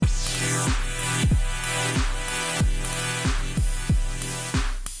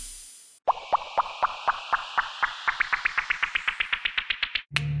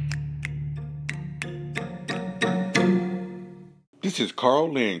This is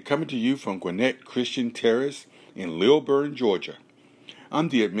Carl Lynn coming to you from Gwinnett Christian Terrace in Lilburn, Georgia. I'm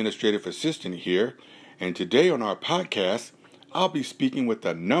the administrative assistant here, and today on our podcast, I'll be speaking with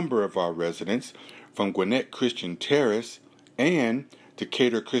a number of our residents from Gwinnett Christian Terrace and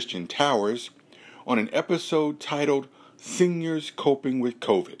Decatur Christian Towers on an episode titled Seniors Coping with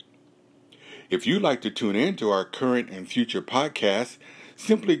COVID. If you'd like to tune in to our current and future podcasts,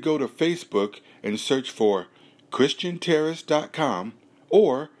 simply go to Facebook and search for ChristianTerrace.com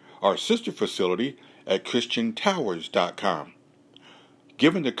or our sister facility at ChristianTowers.com.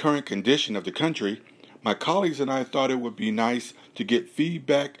 Given the current condition of the country, my colleagues and I thought it would be nice to get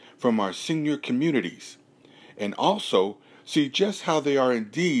feedback from our senior communities and also see just how they are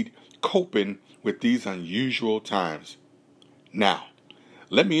indeed coping with these unusual times. Now,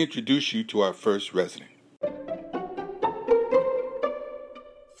 let me introduce you to our first resident.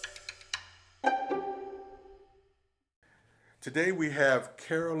 Today we have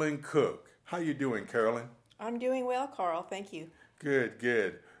Carolyn Cook. How you doing, Carolyn? I'm doing well, Carl. Thank you. Good,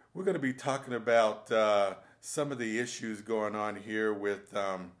 good. We're going to be talking about some of the issues going on here with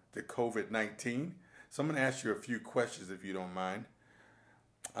the COVID-19. So I'm going to ask you a few questions if you don't mind.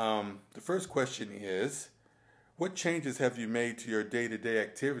 The first question is, what changes have you made to your day-to-day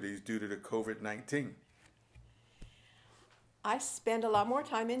activities due to the COVID-19? I spend a lot more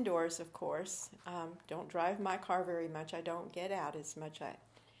time indoors, of course. Don't drive my car very much. I don't get out as much.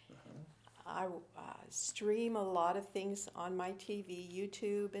 I stream a lot of things on my TV,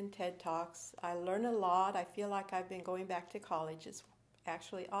 YouTube and TED Talks. I learn a lot. I feel like I've been going back to college. It's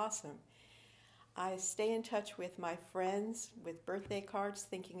actually awesome. I stay in touch with my friends with birthday cards,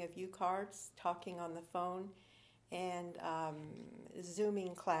 thinking of you cards, talking on the phone, and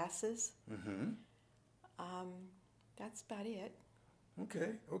Zooming classes. Mm-hmm. That's about it.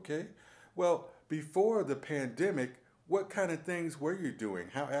 Okay. Well, before the pandemic, what kind of things were you doing?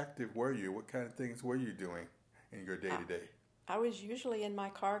 How active were you? What kind of things were you doing in your day-to-day? I was usually in my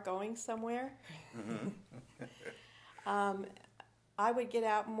car going somewhere. Mm-hmm. I would get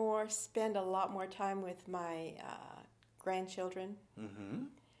out more, spend a lot more time with my grandchildren, Mm-hmm.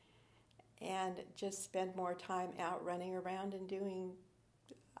 and just spend more time out running around and doing.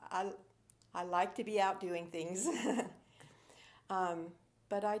 I like to be out doing things,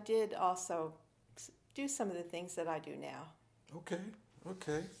 but I did also do some of the things that I do now. Okay.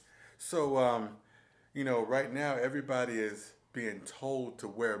 So, right now everybody is being told to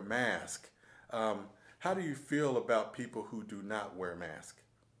wear masks. How do you feel about people who do not wear masks?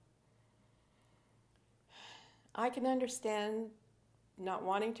 I can understand not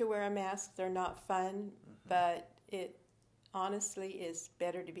wanting to wear a mask. They're not fun, but it honestly is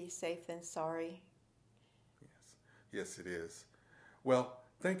better to be safe than sorry. Yes, it is. Well,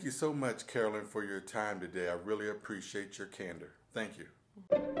 thank you so much, Carolyn, for your time today. I really appreciate your candor. Thank you.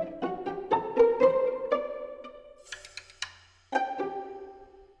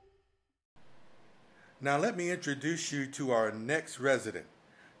 Now let me introduce you to our next resident.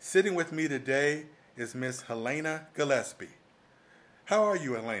 Sitting with me today is Miss Helena Gillespie. How are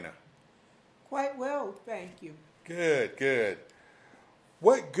you, Helena? Quite well, thank you. Good.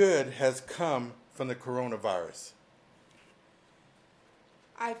 What good has come from the coronavirus?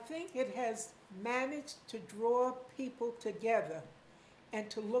 I think it has managed to draw people together and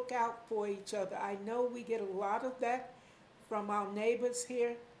to look out for each other. I know we get a lot of that from our neighbors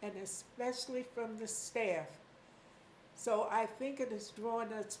here and especially from the staff. So I think it has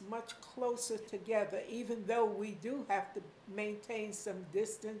drawn us much closer together, even though we do have to maintain some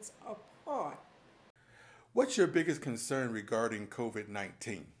distance apart. What's your biggest concern regarding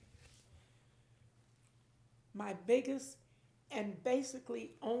COVID-19? My biggest and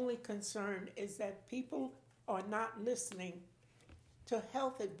basically only concern is that people are not listening to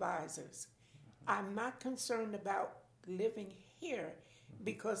health advisors. I'm not concerned about living here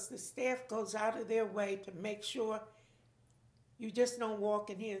because the staff goes out of their way to make sure you just don't walk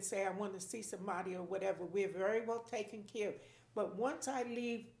in here and say, I want to see somebody or whatever. We're very well taken care of. But once I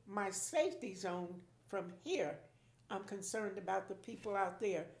leave my safety zone from here, I'm concerned about the people out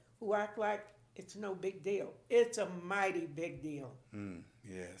there who act like it's no big deal. It's a mighty big deal.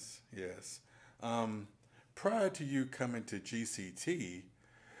 Yes. Prior to you coming to GCT,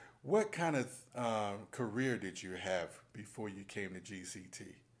 what kind of career did you have before you came to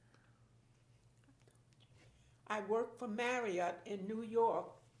GCT? I worked for Marriott in New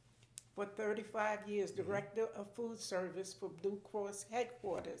York for 35 years, director of food service for Blue Cross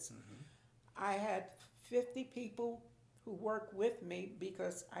headquarters. I had 50 people who worked with me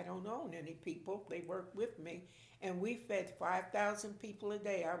because I don't own any people. They worked with me, and we fed 5,000 people a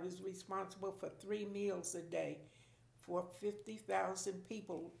day. I was responsible for 3 meals a day for 50,000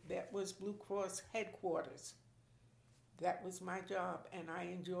 people. That was Blue Cross headquarters. That was my job, and I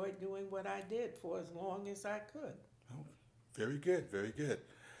enjoyed doing what I did for as long as I could. Oh, very good, very good.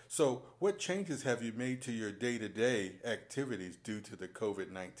 So what changes have you made to your day-to-day activities due to the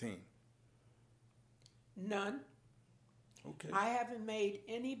COVID-19? None. Okay. I haven't made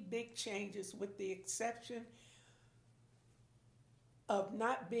any big changes with the exception of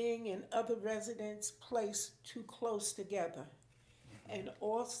not being in other residents' place too close together. And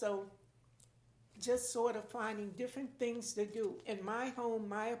also just sort of finding different things to do. In my home,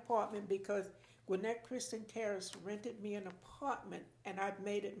 my apartment, because Gwinnett Christian Terrace rented me an apartment and I've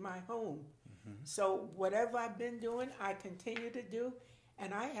made it my home. So whatever I've been doing, I continue to do,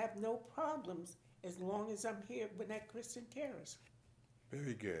 and I have no problems as long as I'm here at Gwinnett Christian Terrace.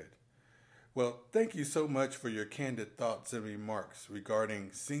 Very good. Well, thank you so much for your candid thoughts and remarks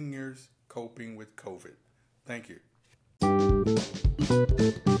regarding seniors coping with COVID. Thank you.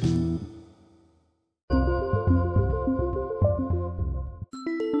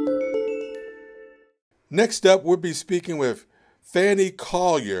 Next up, we'll be speaking with Fanny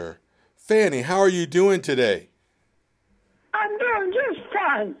Collier. Fanny, how are you doing today? I'm doing just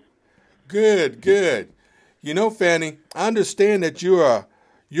fine. Good, good. You know, Fanny, I understand that you're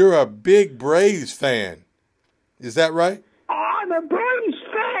a big Braves fan. Is that right? I'm a Braves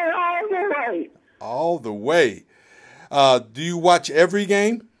fan all the way. All the way. Do you watch every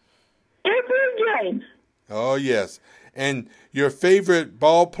game? Every game. Oh, yes. And your favorite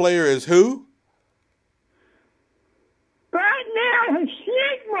ball player is who? Right now, it's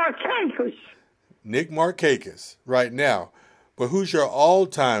Nick Markakis. Nick Markakis, right now. But who's your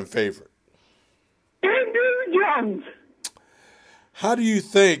all-time favorite? Andrew Jones. How do you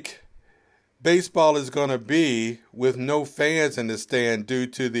think baseball is going to be with no fans in the stand due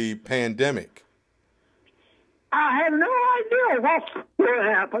to the pandemic? I have no idea what's going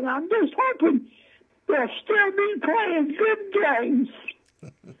to happen. I'm just hoping they'll still be playing good games.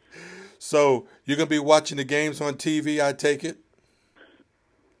 So you're going to be watching the games on TV, I take it?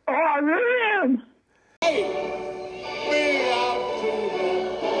 Oh, I really am.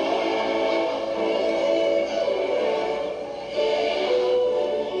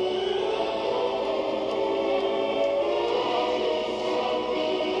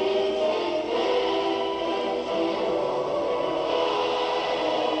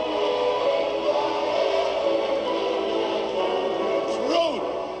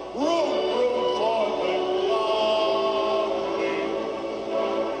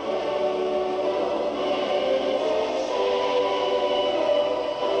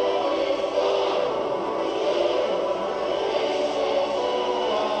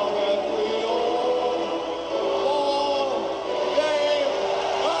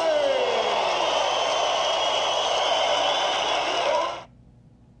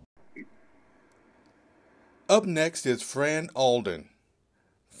 Up next is Fran Alden.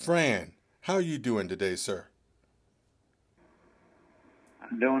 Fran, how are you doing today, sir?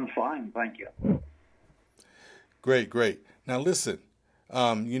 I'm doing fine, thank you. Great, great. Now listen,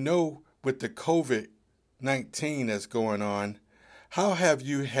 with the COVID-19 that's going on, how have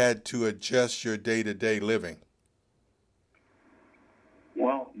you had to adjust your day-to-day living?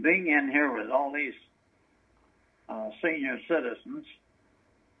 Well, being in here with all these senior citizens,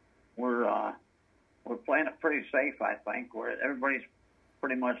 we're playing it pretty safe, I think, where everybody's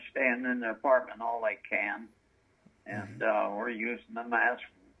pretty much staying in their apartment all they can, and we're using the mask,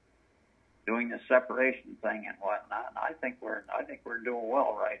 doing the separation thing and whatnot. And I think we're doing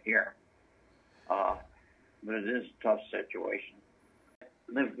well right here, but it is a tough situation. I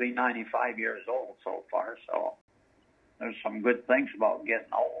live to be 95 years old so far, so there's some good things about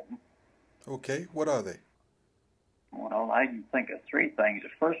getting old. Okay, what are they? Well, I can think of three things. The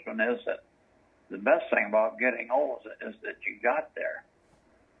first one is that the best thing about getting old is that you got there.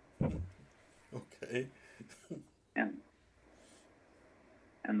 Okay.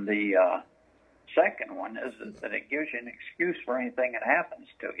 And the second one is that it gives you an excuse for anything that happens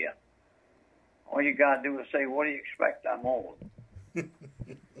to you. All you got to do is say, "What do you expect? I'm old." and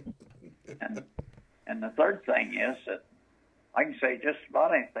the third thing is that I can say just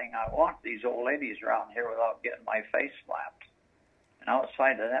about anything I want these old ladies around here without getting my face slapped. And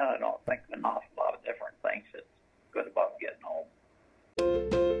outside of that, I don't think there's an awful lot of different things that's good about getting old.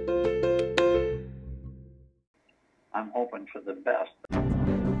 I'm hoping for the best.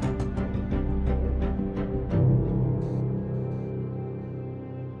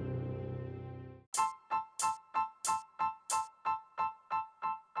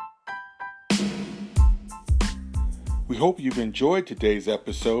 We hope you've enjoyed today's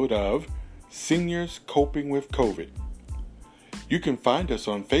episode of Seniors Coping with COVID. You can find us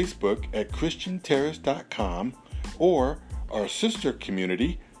on Facebook at ChristianTerrace.com or our sister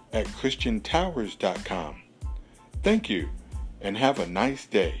community at ChristianTowers.com. Thank you, and have a nice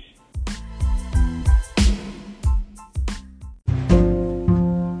day.